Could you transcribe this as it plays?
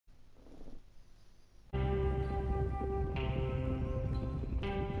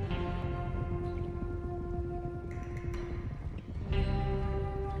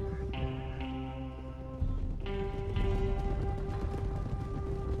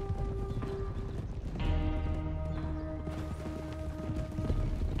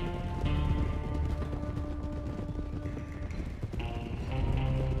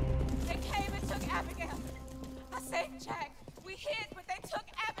Jack. We hid, but they took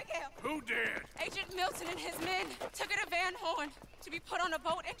Abigail. Who did? Agent Milton and his men took her to Van Horn to be put on a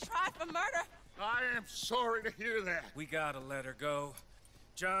boat and tried for murder. I am sorry to hear that. We gotta let her go.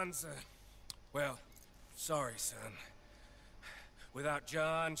 John's, well, sorry, son. Without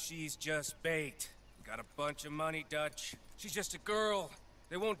John, she's just bait. Got a bunch of money, Dutch. She's just a girl.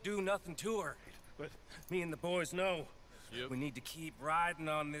 They won't do nothing to her. But me and the boys know. Yep. We need to keep riding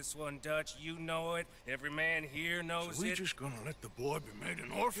on this one, Dutch. You know it. Every man here knows So we it. just gonna let the boy be made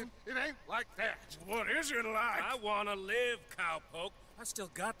an orphan? It ain't like that. What is it like? I wanna live, cowpoke. I still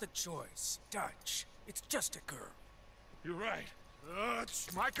got the choice. Dutch, it's just a girl. You're right.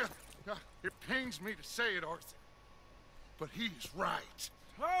 Micah, it pains me to say it, Arthur. But he's right.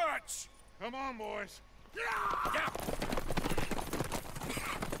 Dutch! Come on, boys. Yeah!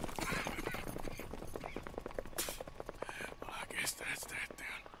 Well, I guess that's that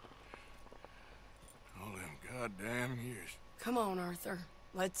then. All them goddamn years. Come on, Arthur.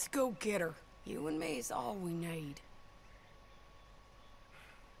 Let's go get her. You and me is all we need.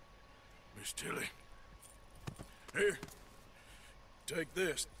 Miss Tilly. Here. Take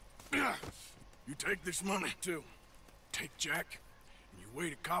this. You take this money, too. Take Jack, and you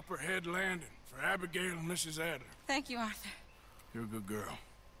wait at Copperhead Landing for Abigail and Mrs. Adler. Thank you, Arthur. You're a good girl.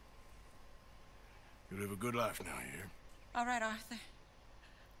 You live a good life now, you hear? All right, Arthur.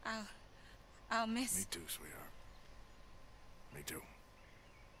 I'll miss... Me too, sweetheart. Me too.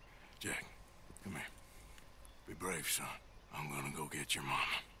 Jack, come here. Be brave, son. I'm gonna go get your mama.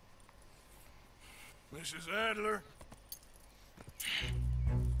 Mrs. Adler.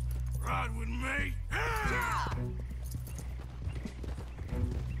 Ride with me.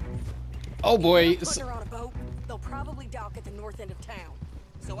 Oh boy. Putting her on a boat, they'll probably dock at the north end of town.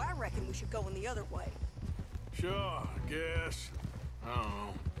 So I reckon we should go in the other way. Sure, I guess. I don't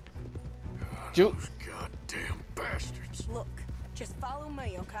know. God, Ju- those goddamn bastards. Look, just follow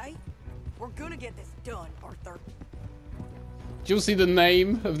me, okay? We're gonna get this done, Arthur. Do you see the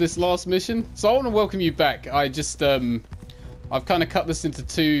name of this last mission? So I want to welcome you back. I just, I've kind of cut this into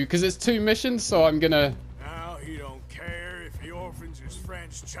two, because it's two missions, so I'm gonna... Now he don't care if he orphans his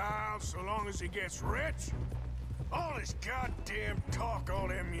friend's child so long as he gets rich. All this goddamn talk all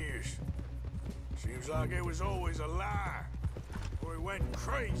them years. Seems like it was always a lie. Or he went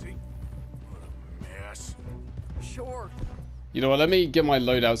crazy. What a mess. Sure. You know what, let me get my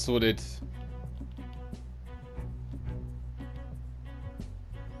loadout sorted.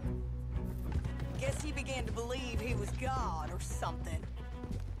 Guess he began to believe he was God or something.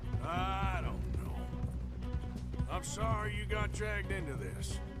 I don't know. I'm sorry you got dragged into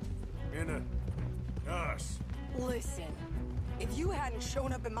this. Into us. Listen, if you hadn't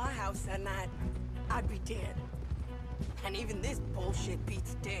shown up at my house that night, I'd be dead. And even this bullshit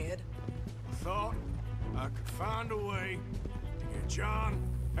beats dead. I thought I could find a way to get John,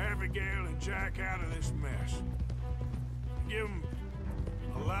 Abigail, and Jack out of this mess. Give them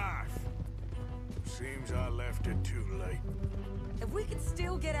a life. Seems I left it too late. If we can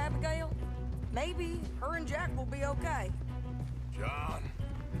still get Abigail, maybe her and Jack will be okay. John,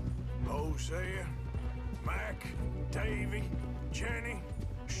 Hosea, Mac, Davy, Jenny,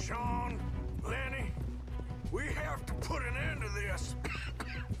 Sean, Lenny. We have to put an end to this.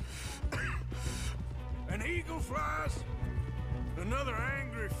 An eagle flies. Another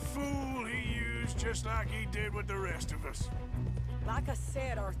angry fool he used just like he did with the rest of us. Like I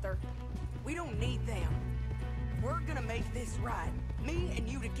said, Arthur, we don't need them. We're gonna make this right. Me and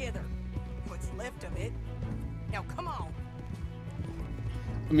you together. What's left of it. Now come on.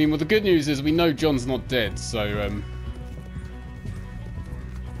 I mean, well, the good news is we know John's not dead, so,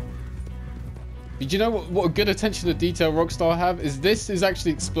 Do you know what a good attention to detail Rockstar have? This is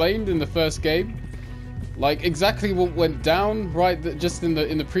actually explained in the first game. Like, exactly what went down, right, just in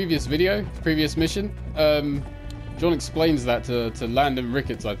the previous video, the previous mission. John explains that to Linde and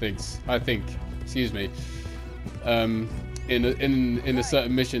Ricketts, I think, excuse me, in a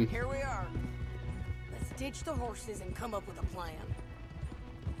certain mission. Here we are. Let's ditch the horses and come up with a plan.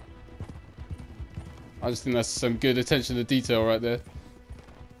 I just think that's some good attention to detail right there.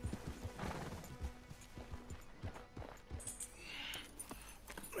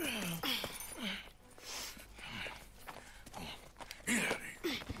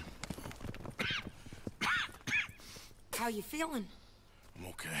 How you feeling? I'm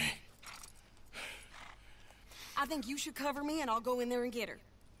okay. I think you should cover me and I'll go in there and get her.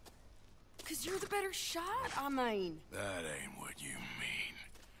 'Cause you're the better shot, I mean. That ain't what you mean.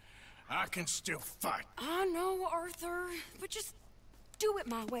 I can still fight. I know, Arthur, but just do it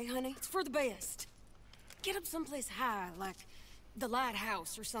my way, honey. It's for the best. Get up someplace high, like the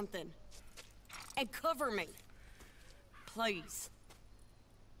lighthouse or something. And cover me. please.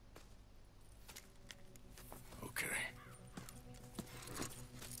 Okay.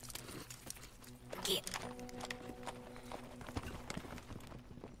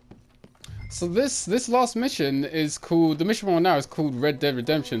 So this last mission is called, the mission we're on now is called Red Dead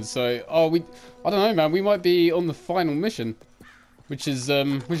Redemption. So I don't know, man, we might be on the final mission, which is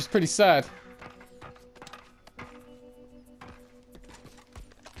pretty sad.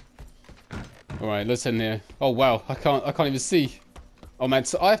 All right, let's head in here. Oh wow, I can't even see. Oh man,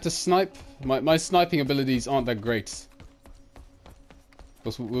 so I have to snipe. My sniping abilities aren't that great.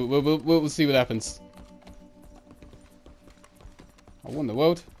 We'll see what happens. Oh, what in the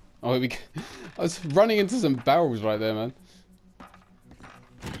world? Oh, here we go. I was running into some barrels right there, man.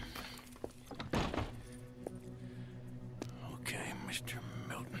 Okay, Mr.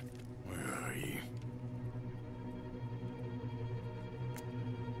 Milton, where are you?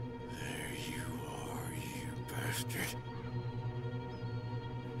 There you are, you bastard.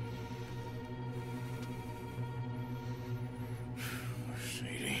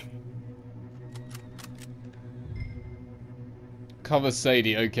 Sadie. Cover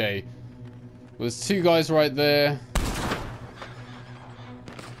Sadie, okay. Well, there's two guys right there.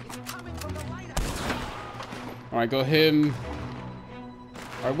 Alright, got him.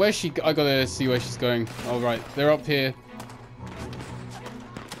 Alright, where's she? I gotta see where she's going. Alright, they're up here.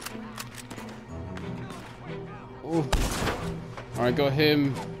 Oh. Alright, got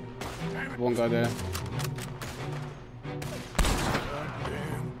him. One guy there.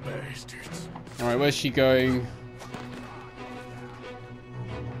 Goddamn bastards. Alright, where's she going?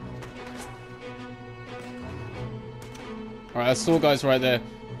 Alright, I saw guys right there.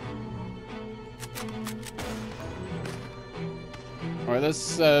 Alright,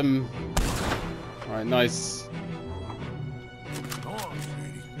 let's alright, nice. Come on,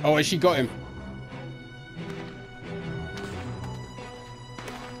 Sadie. Oh wait, she got him.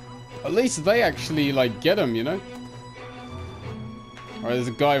 At least they actually like get him, you know? Alright, there's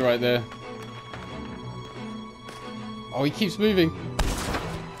a guy right there. Oh, he keeps moving.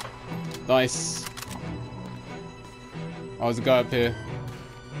 Nice. Oh, there's a guy up here.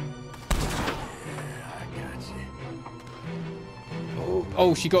 Yeah, I got you.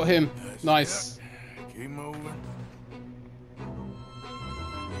 Oh, she got him. Nice. Keep moving.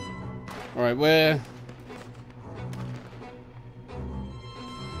 Alright, where?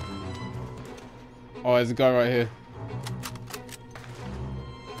 Oh, there's a guy right here.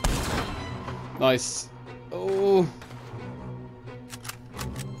 Nice. Oh.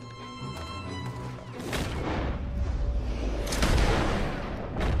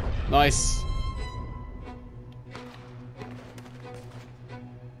 Nice.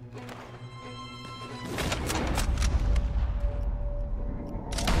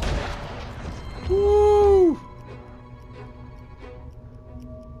 Woo!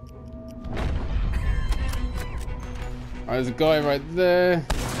 Alright, there's a guy right there.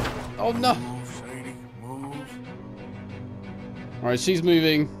 Oh no! Move, Sadie, move. Alright, she's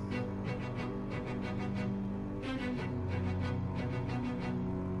moving.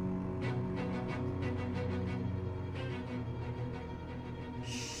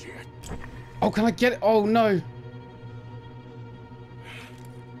 Shit. Oh, can I get it? Oh no!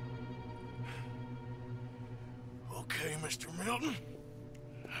 Okay, Mr. Milton.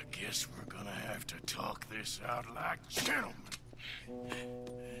 I guess we're gonna have to talk this out like gentlemen.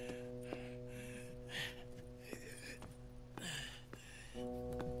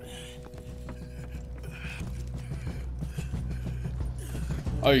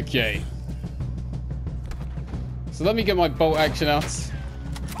 Okay. So let me get my bolt action out.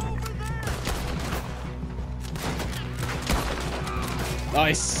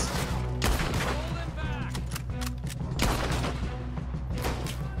 Nice.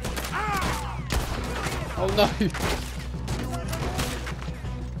 Oh no.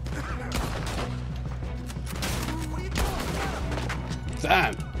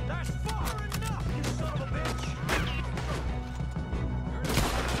 Damn.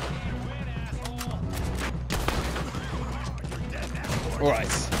 All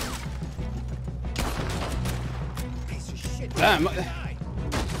right. Damn.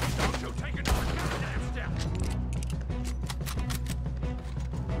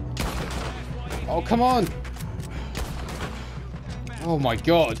 Oh, come on. Oh my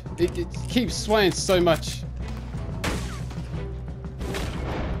god. It keeps swaying so much.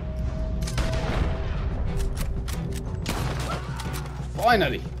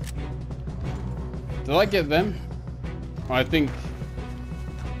 Finally. Did I get them? I think.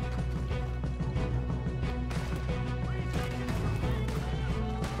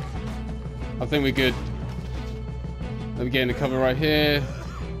 I think we're good. Let me get in the cover right here.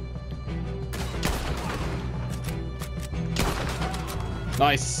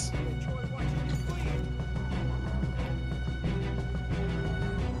 Nice.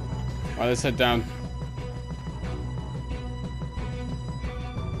 Alright, let's head down.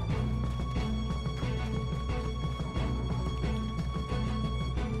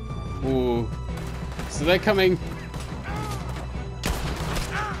 Ooh. So they're coming.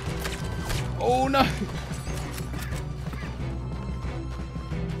 Oh no!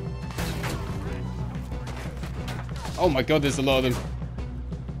 Oh my god, there's a lot of them.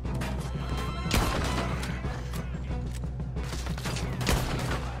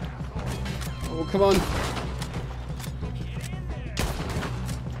 Oh, come on.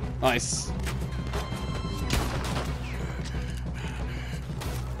 Nice.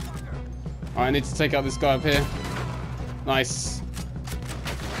 Alright, I need to take out this guy up here. Nice.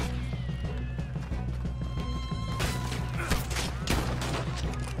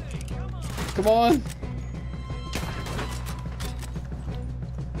 Come on.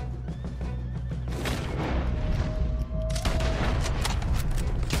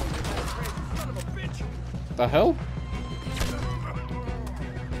 The hell?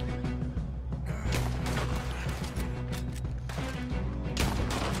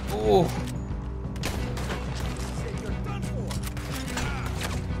 Oh.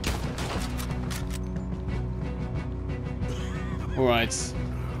 All right.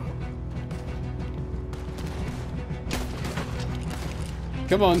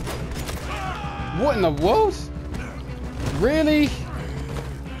 Come on. What in the world? Really?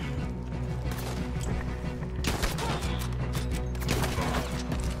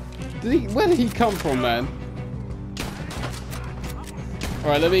 Where did he come from, man?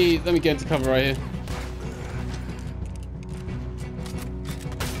 All right, let me get into cover right here.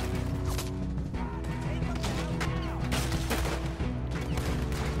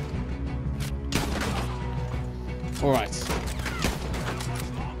 All right.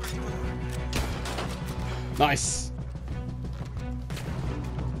 Nice.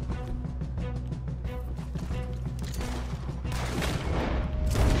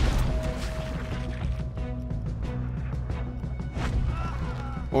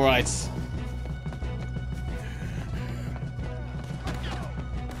 All right.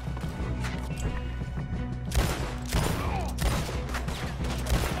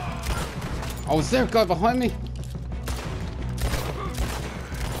 Oh, is there a guy behind me?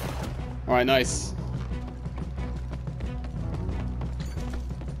 All right, nice.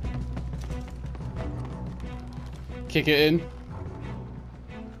 Kick it in.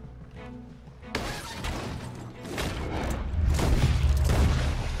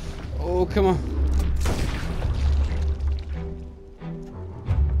 Oh, come on.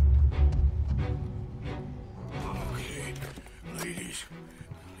 Okay, ladies,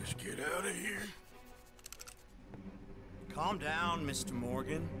 let's get out of here. Calm down, Mr.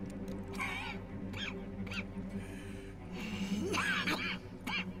 Morgan.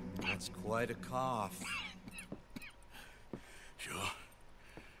 That's quite a cough. Sure.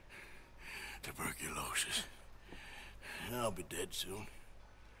 Tuberculosis. And I'll be dead soon.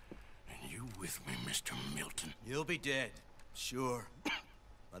 And you with me, Mr. Milton. You'll be dead, sure.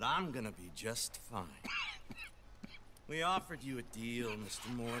 But I'm gonna be just fine. We offered you a deal,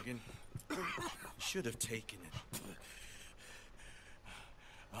 Mr. Morgan. You should have taken it.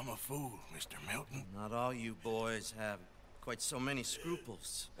 I'm a fool, Mr. Milton. Not all you boys have quite so many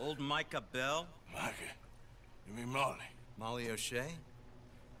scruples. Old Micah Bell. Micah? You mean Molly? Molly O'Shea?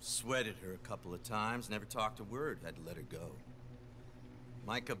 Sweated her a couple of times, never talked a word, had to let her go.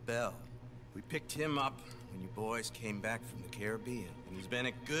 Micah Bell. We picked him up when you boys came back from the Caribbean, and he's been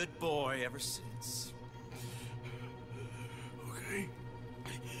a good boy ever since. Okay.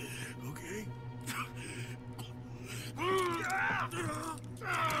 Okay.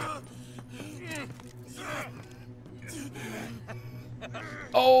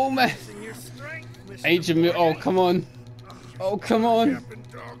 Oh man. Ancient Mil. Oh come on. Oh come on.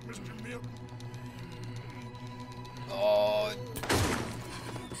 Oh.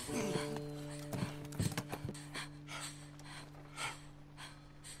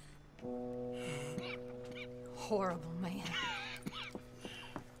 Horrible man.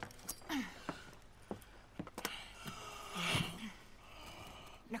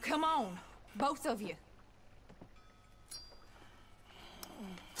 Now come on, both of you.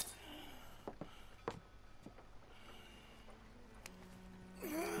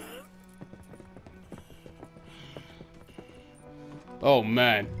 Oh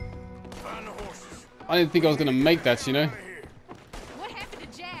man. I didn't think I was gonna make that, What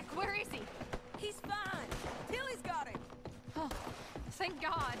happened to Jack? Where is he? He's fine. Tilly's got him. Thank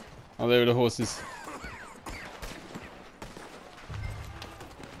God. Oh, there are the horses.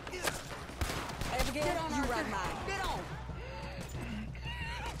 Abigail, you ride mine. Get on.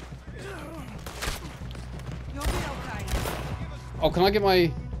 You'll be okay. Oh, can I get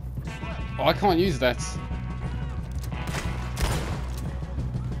my... Oh, I can't use that.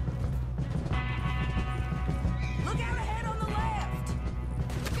 Look out ahead on the left.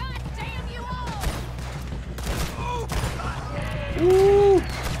 God damn you all! Ooh!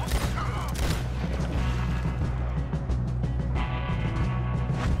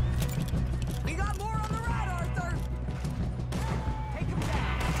 We got more on the right, Arthur. Take him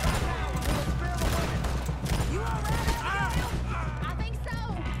down. You all right, Abigail? I think so.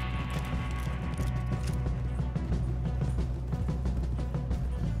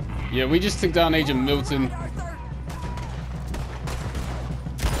 Yeah, we just took down Agent Milton. Arthur.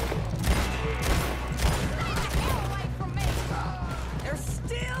 Get away from me! They're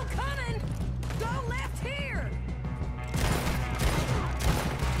still coming. Go left here.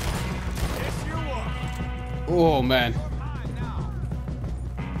 Yes, you are. Oh, man.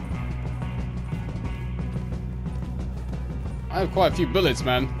 I have quite a few bullets,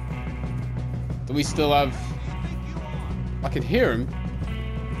 man. Do we still have... I can hear him.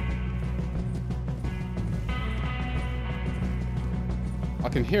 I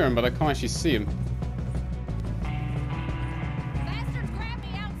can hear him, but I can't actually see him. Bastards grabbed me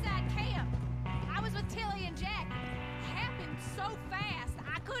outside camp. I was with Tilly and Jack. It happened so fast,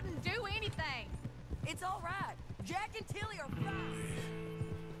 I couldn't do anything. It's all right. Jack and Tilly are fine.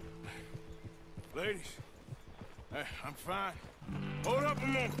 Ladies, I'm fine. Hold up a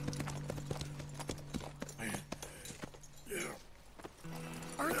moment.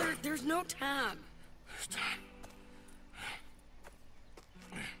 Arthur, there's no time. This time.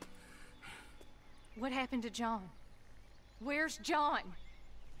 What happened to John? Where's John?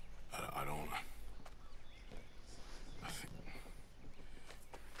 I don't know. I think...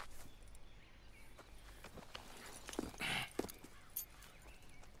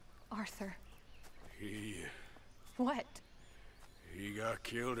 Arthur. He got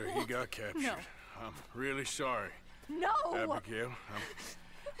killed or he got captured. No. I'm really sorry, No! Abigail.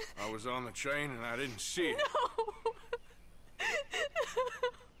 I was on the train and I didn't see it.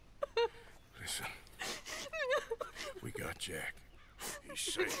 Listen, we got Jack. He's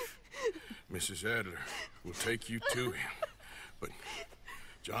safe. Mrs. Adler will take you to him. But,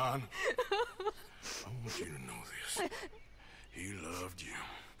 John, I want you to know this. He loved you.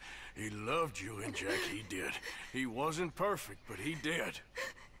 He loved you, and Jack, he did. He wasn't perfect, but he did.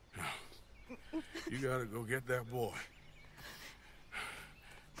 Now, you gotta go get that boy.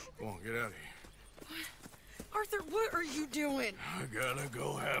 Go on, get out of here. Arthur, what are you doing? I gotta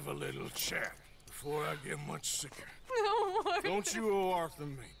go have a little chat before I get much sicker. No, Arthur. Don't you owe Arthur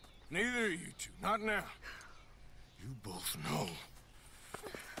me. Neither of you two. Not now. You both know.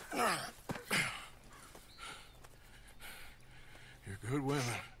 You're good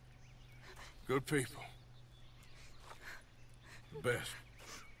women. Good people. The best.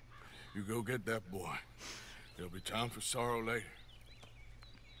 You go get that boy. There'll be time for sorrow later.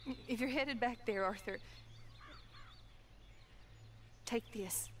 If you're headed back there, Arthur, take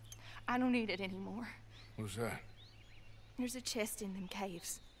this. I don't need it anymore. What's that? There's a chest in them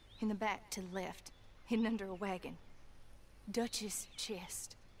caves. In the back to the left. Hidden under a wagon. Dutch's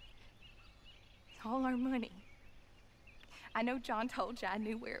chest. All our money. I know John told you I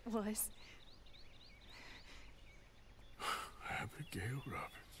knew where it was. Abigail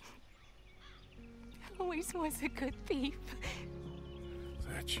Roberts. Always was a good thief.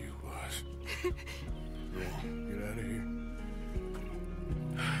 That you was. Go on, get out of here.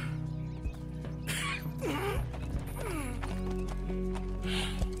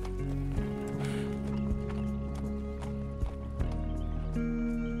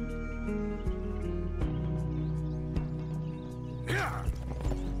 Yeah.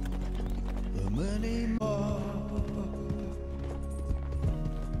 The many more,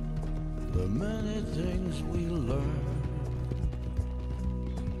 the many things we learn,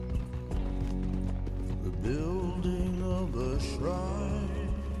 the building of a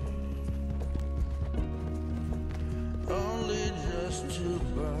shrine, only just to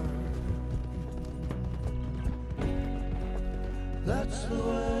burn. That's the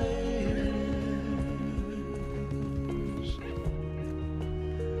way it is.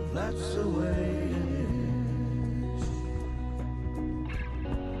 That's the way it is.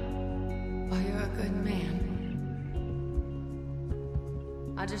 Oh, you're a good man.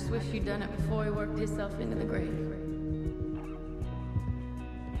 I just wish you'd done it before he worked himself into the grave.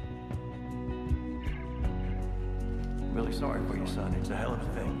 Really really sorry for your son. It's a hell of a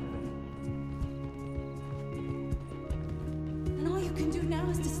thing. And all you can do now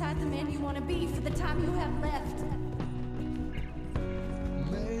is decide the man you want to be for the time you have left.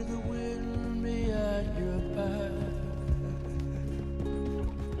 May the wind be at your back.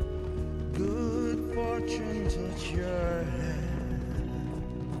 Good fortune touch your hand.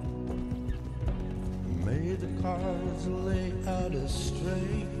 May the cards lay out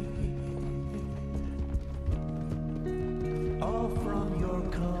astray. All from your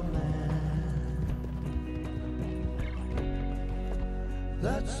command.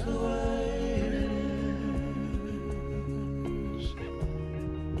 That's the way it is.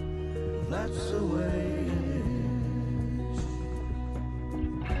 That's the way it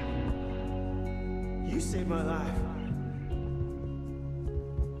is. You saved my life.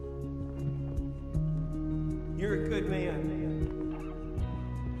 You're a good man.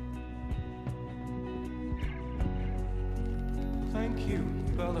 Thank you,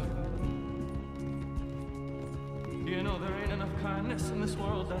 fella. You know, there ain't enough kindness in this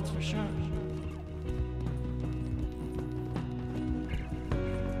world, that's for sure.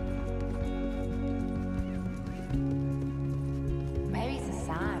 Maybe it's a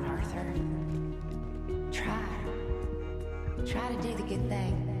sign, Arthur. Try to do the good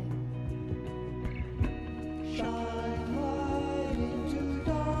thing. Shine light into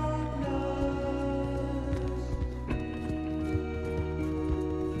darkness.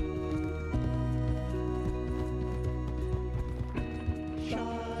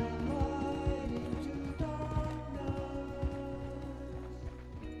 Shine light into darkness.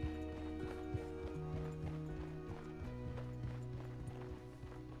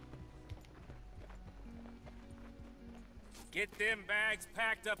 Get them bags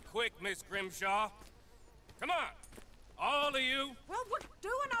packed up quick, Miss Grimshaw. Come on, all of you. Well, we're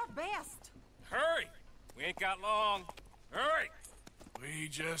doing our best. Hurry. We ain't got long. Hurry. We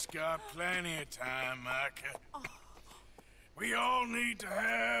just got plenty of time, Micah. We all need to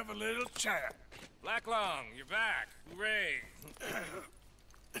have a little chat. Blacklung, you're back. Hooray.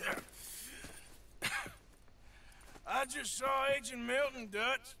 I just saw Agent Milton,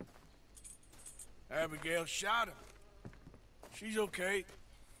 Dutch. Abigail shot him. She's okay.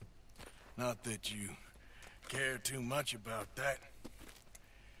 Not that you care too much about that.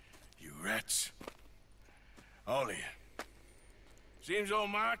 You rats. All of you. Seems old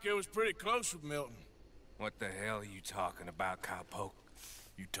Micah was pretty close with Milton. What the hell are you talking about, cowpoke?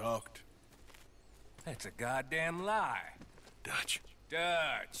 You talked. That's a goddamn lie. Dutch.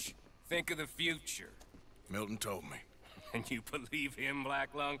 Dutch, think of the future. Milton told me. And you believe him,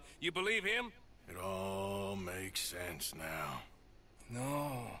 Blacklung? You believe him? It all makes sense now.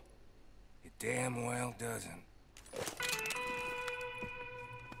 No, it damn well doesn't.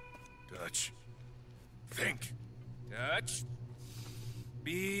 Dutch, think. Dutch,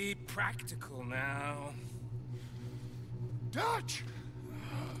 be practical now. Dutch!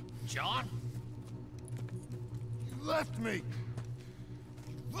 John? You left me.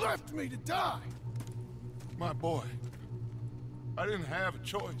 You left me to die. My boy, I didn't have a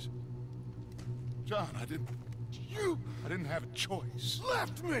choice. John, I didn't have a choice.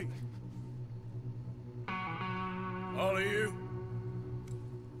 Left me! All of you,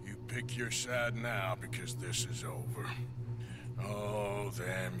 you pick your side now because this is over. All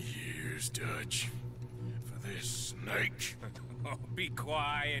them years, Dutch, for this snake. Oh, be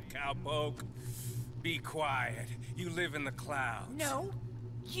quiet, cowpoke. Be quiet. You live in the clouds. No,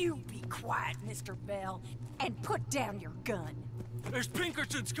 you be quiet, Mr. Bell, and put down your gun. There's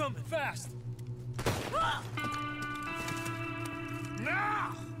Pinkertons coming, fast!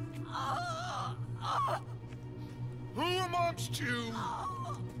 Now! Who amongst you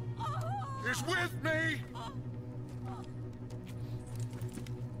is with me?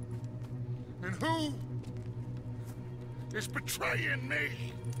 And who is betraying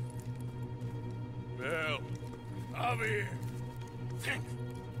me? Bell, Javier,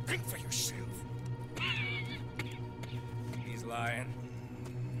 think for yourself. He's lying.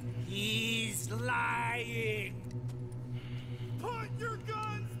 He's lying! Put your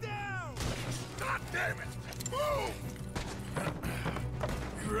guns down! God damn it! Move!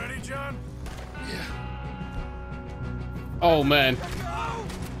 You ready, John? Yeah. Oh man,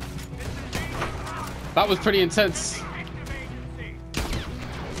 that was pretty intense.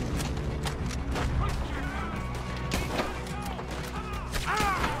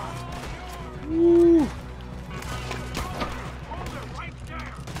 Woo.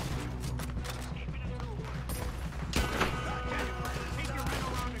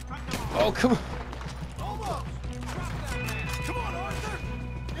 Oh, come on. Almost. Come on, Arthur.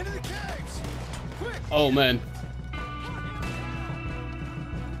 Into the caves. Quick. Oh, man.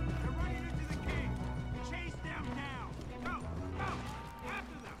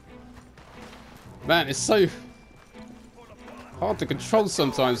 Man, it's so hard to control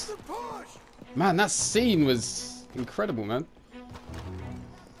sometimes. Man, that scene was incredible, man.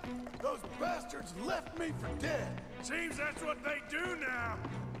 Those bastards left me for dead. Seems that's what they do now.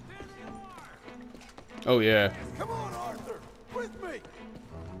 Oh yeah. Come on, Arthur, with me.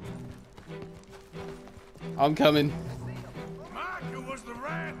 I'm coming. Micah was the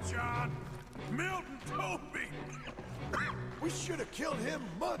rat, John. Milton told me. We should have killed him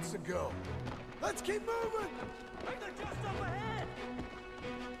months ago. Let's keep moving. They're just up ahead.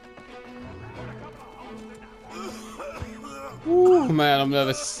 Ooh, man, I'm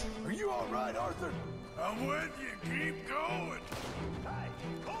nervous. Are you all right, Arthur? I'm with you. Keep going. Hey,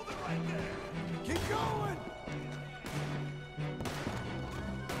 hold it right there. Keep going.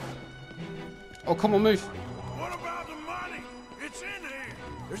 Oh, come on, move. What about the money? It's in here.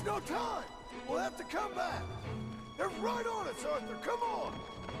 There's no time. We'll have to come back. They're right on us, Arthur. Come on.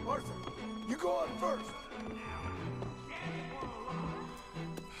 Arthur, you go on first.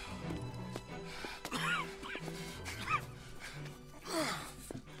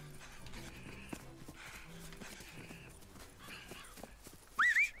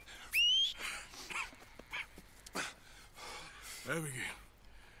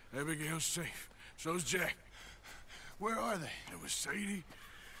 Abigail's safe. So's Jack. Where are they? There was Sadie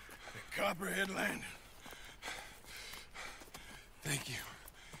at Copperhead Landing. Thank you,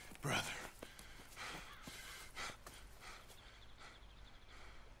 brother.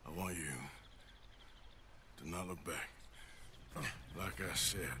 I want you to not look back. Like I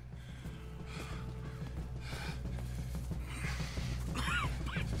said.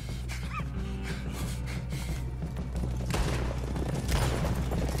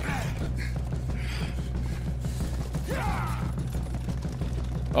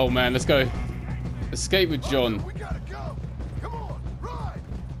 Oh man, let's go. Escape with John. We gotta go. Come on, ride.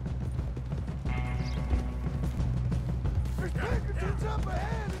 There's Pinkertons up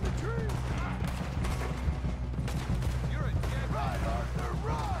ahead in the trees. You're a dead ride, Arthur,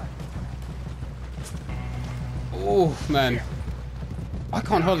 ride. Oh man, I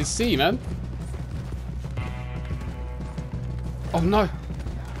can't hardly see, man. Oh no.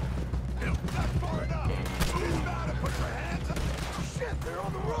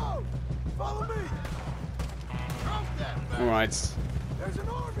 Alright. There's an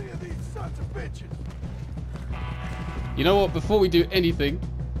army of these sons of bitches. You know what? Before we do anything,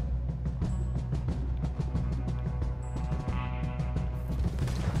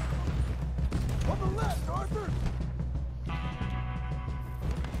 on the left, Arthur.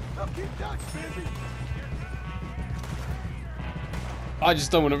 Now keep ducks busy. I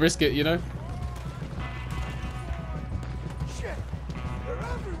just don't want to risk it, you know? Shit! They're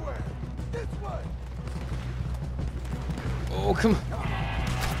everywhere. This way. Oh, come on.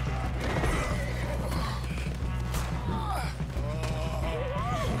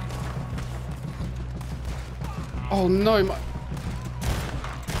 Oh no, my...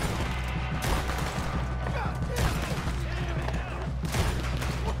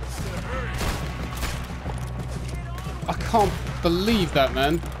 I can't believe that,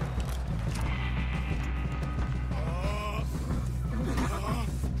 man.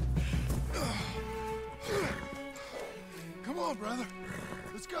 Come on, brother.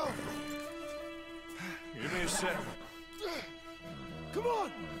 Let's go. Give me a sec. Come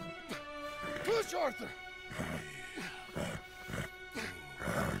on. Push, Arthur.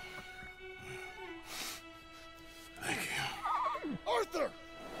 Thank you. Arthur!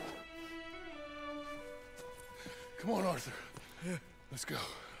 Come on, Arthur. Yeah. Let's go.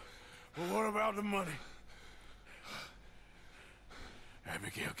 Well, what about the money?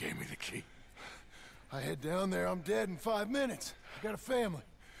 Abigail gave me the key. I head down there, I'm dead in 5 minutes. I got a family.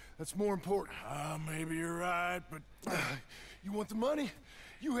 That's more important. Maybe you're right, but... you want the money?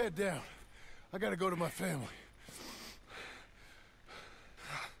 You head down. I gotta go to my family.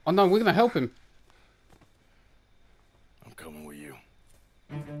 Oh no, we're gonna help him. I'm coming with you.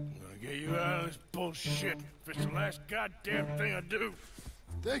 I'm gonna get you out of this bullshit if it's the last goddamn thing I do.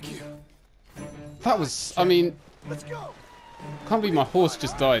 Thank you. That was, I mean... Let's go. Can't believe my horse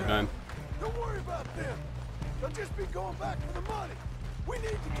just died, man. Don't worry about them. They'll just be going back for the money. We need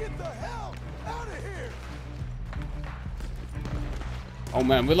to get the hell out of here. Oh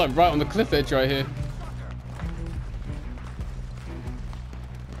man, we're like right on the cliff edge right here.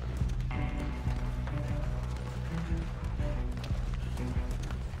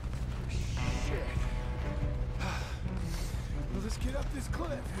 Shit. Well, let's get up this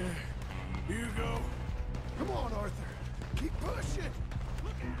cliff. Here you go. Come on, Arthur. Keep pushing.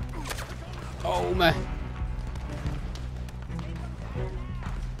 Oh man.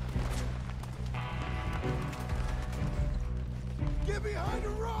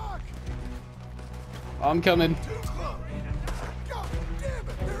 I'm coming. Too close. God damn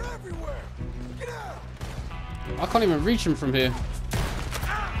it, they're everywhere. Get out. I can't even reach him from here.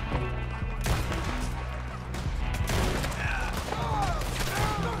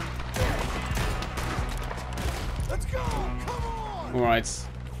 Let's go. Come on. All right.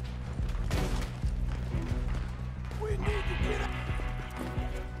 We need to get out.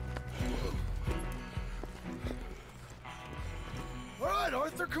 All right,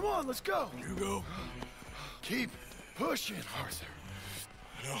 Arthur, come on, let's go. You go. Keep pushing, Arthur.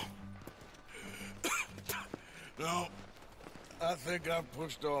 No. No. I think I've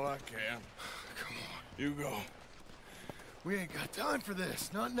pushed all I can. Come on. You go. We ain't got time for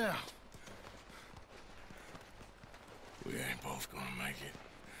this. Not now. We ain't both gonna make it.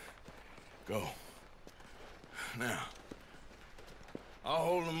 Go. Now. I'll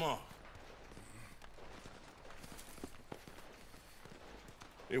hold them off.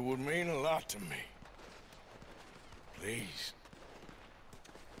 It would mean a lot to me. Please.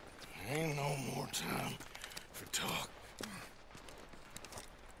 There ain't no more time for talk.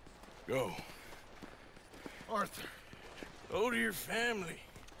 Go. Arthur. Go to your family.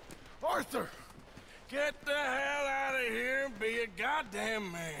 Arthur! Get the hell out of here and be a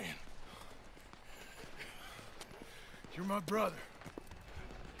goddamn man. You're my brother.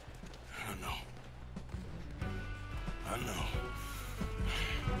 I know. I know.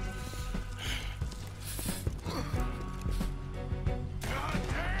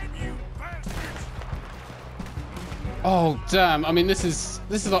 Oh damn! I mean, this is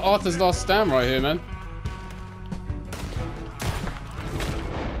like Arthur's last stand right here, man.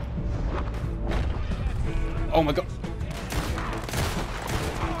 Oh my god!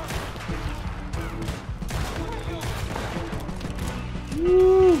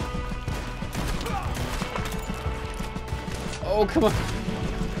 Woo. Oh come on!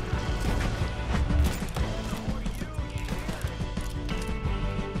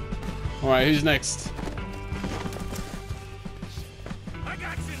 All right, who's next?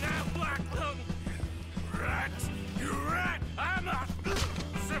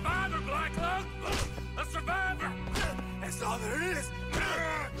 All there is,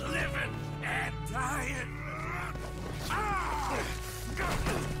 living and dying.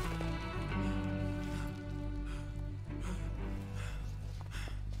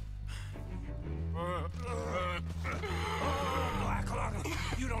 Black Lung,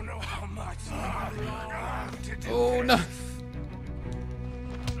 you don't know how much. Oh no!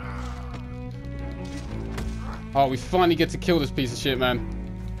 Oh, we finally get to kill this piece of shit, man.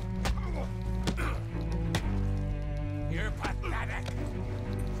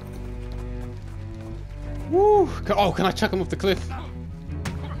 Woo! Oh, can I chuck him off the cliff?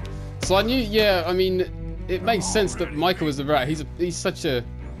 So I knew, yeah, I mean, it makes sense that Michael was the rat. He's such a...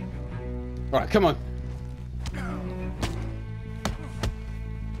 Alright, come on.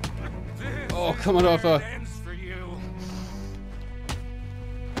 Oh, come on, Arthur.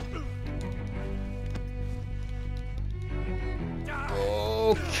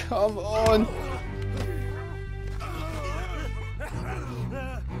 Oh, come on.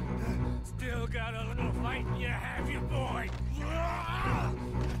 Still got a little fight in you, have you, boy?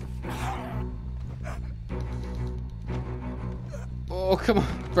 Oh, come on.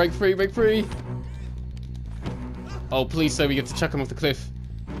 Break free, break free. Oh, please say we get to chuck him off the cliff.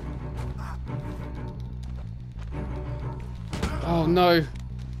 Oh, no.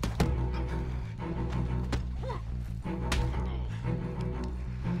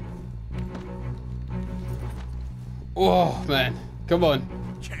 Oh, man. Come on.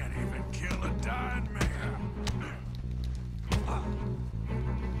 Can't even kill a dying man.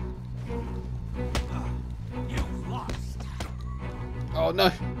 You lost. Oh,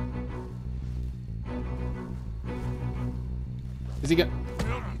 no. Is he going?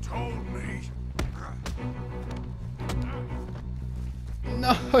 Children told me.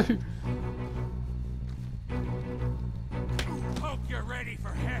 No. Hope you're ready for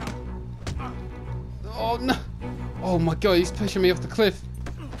hell. Oh, no. Oh, my God. He's pushing me off the cliff.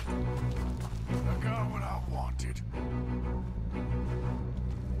 I got what I wanted.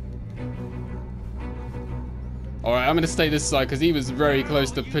 Alright, I'm going to stay this side because he was very close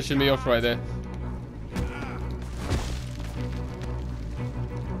to pushing me off right there.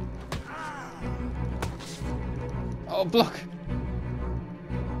 Oh, block.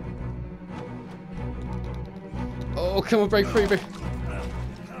 Oh, come on, break free, break.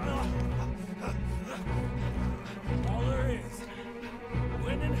 All there is,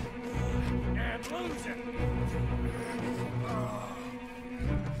 winning and losing.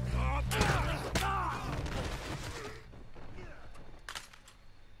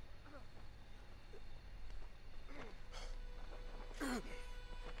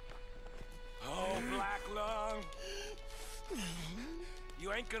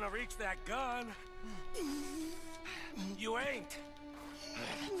 ain't gonna reach that gun. You ain't.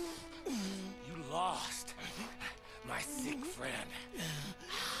 You lost, my sick friend.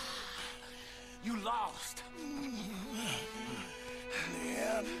 You lost.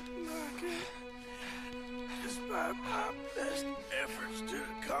 Yeah, despite my best efforts to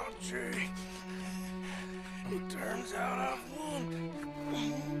the contrary, it turns out I've won.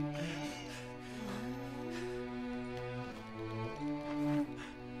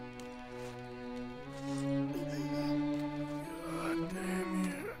 God damn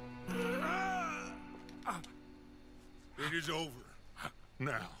you. It is over.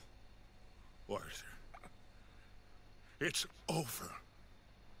 Now, Arthur. It's over.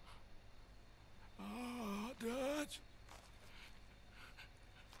 Oh, Dutch.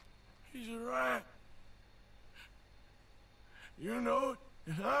 He's right. You know it,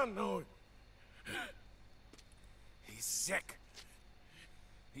 and I know it. He's sick.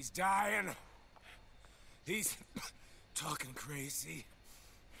 He's dying. He's talking crazy.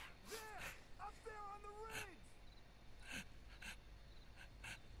 Up there on the ridge.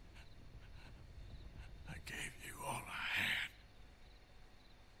 I gave you all I had.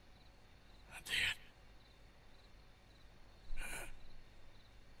 I did.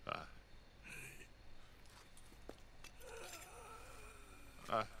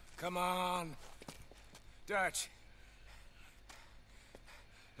 Come on. Dutch.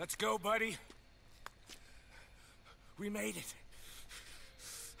 Let's go, buddy. We made it.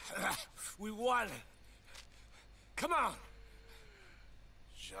 We won. Come on.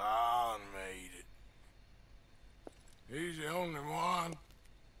 John made it. He's the only one.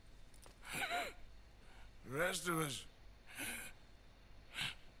 The rest of us...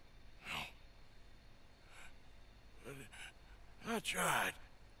 No. But I tried.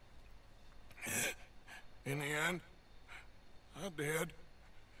 In the end, I did.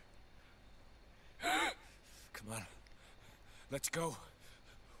 Come on. Let's go.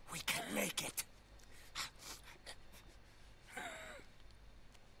 We can make it.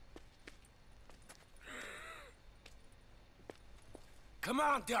 Come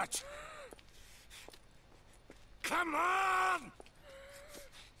on, Dutch. Come on!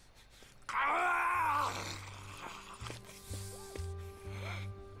 Ah!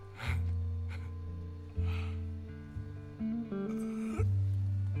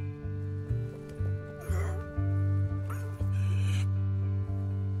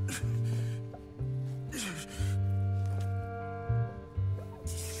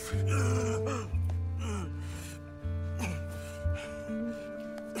 Ugh.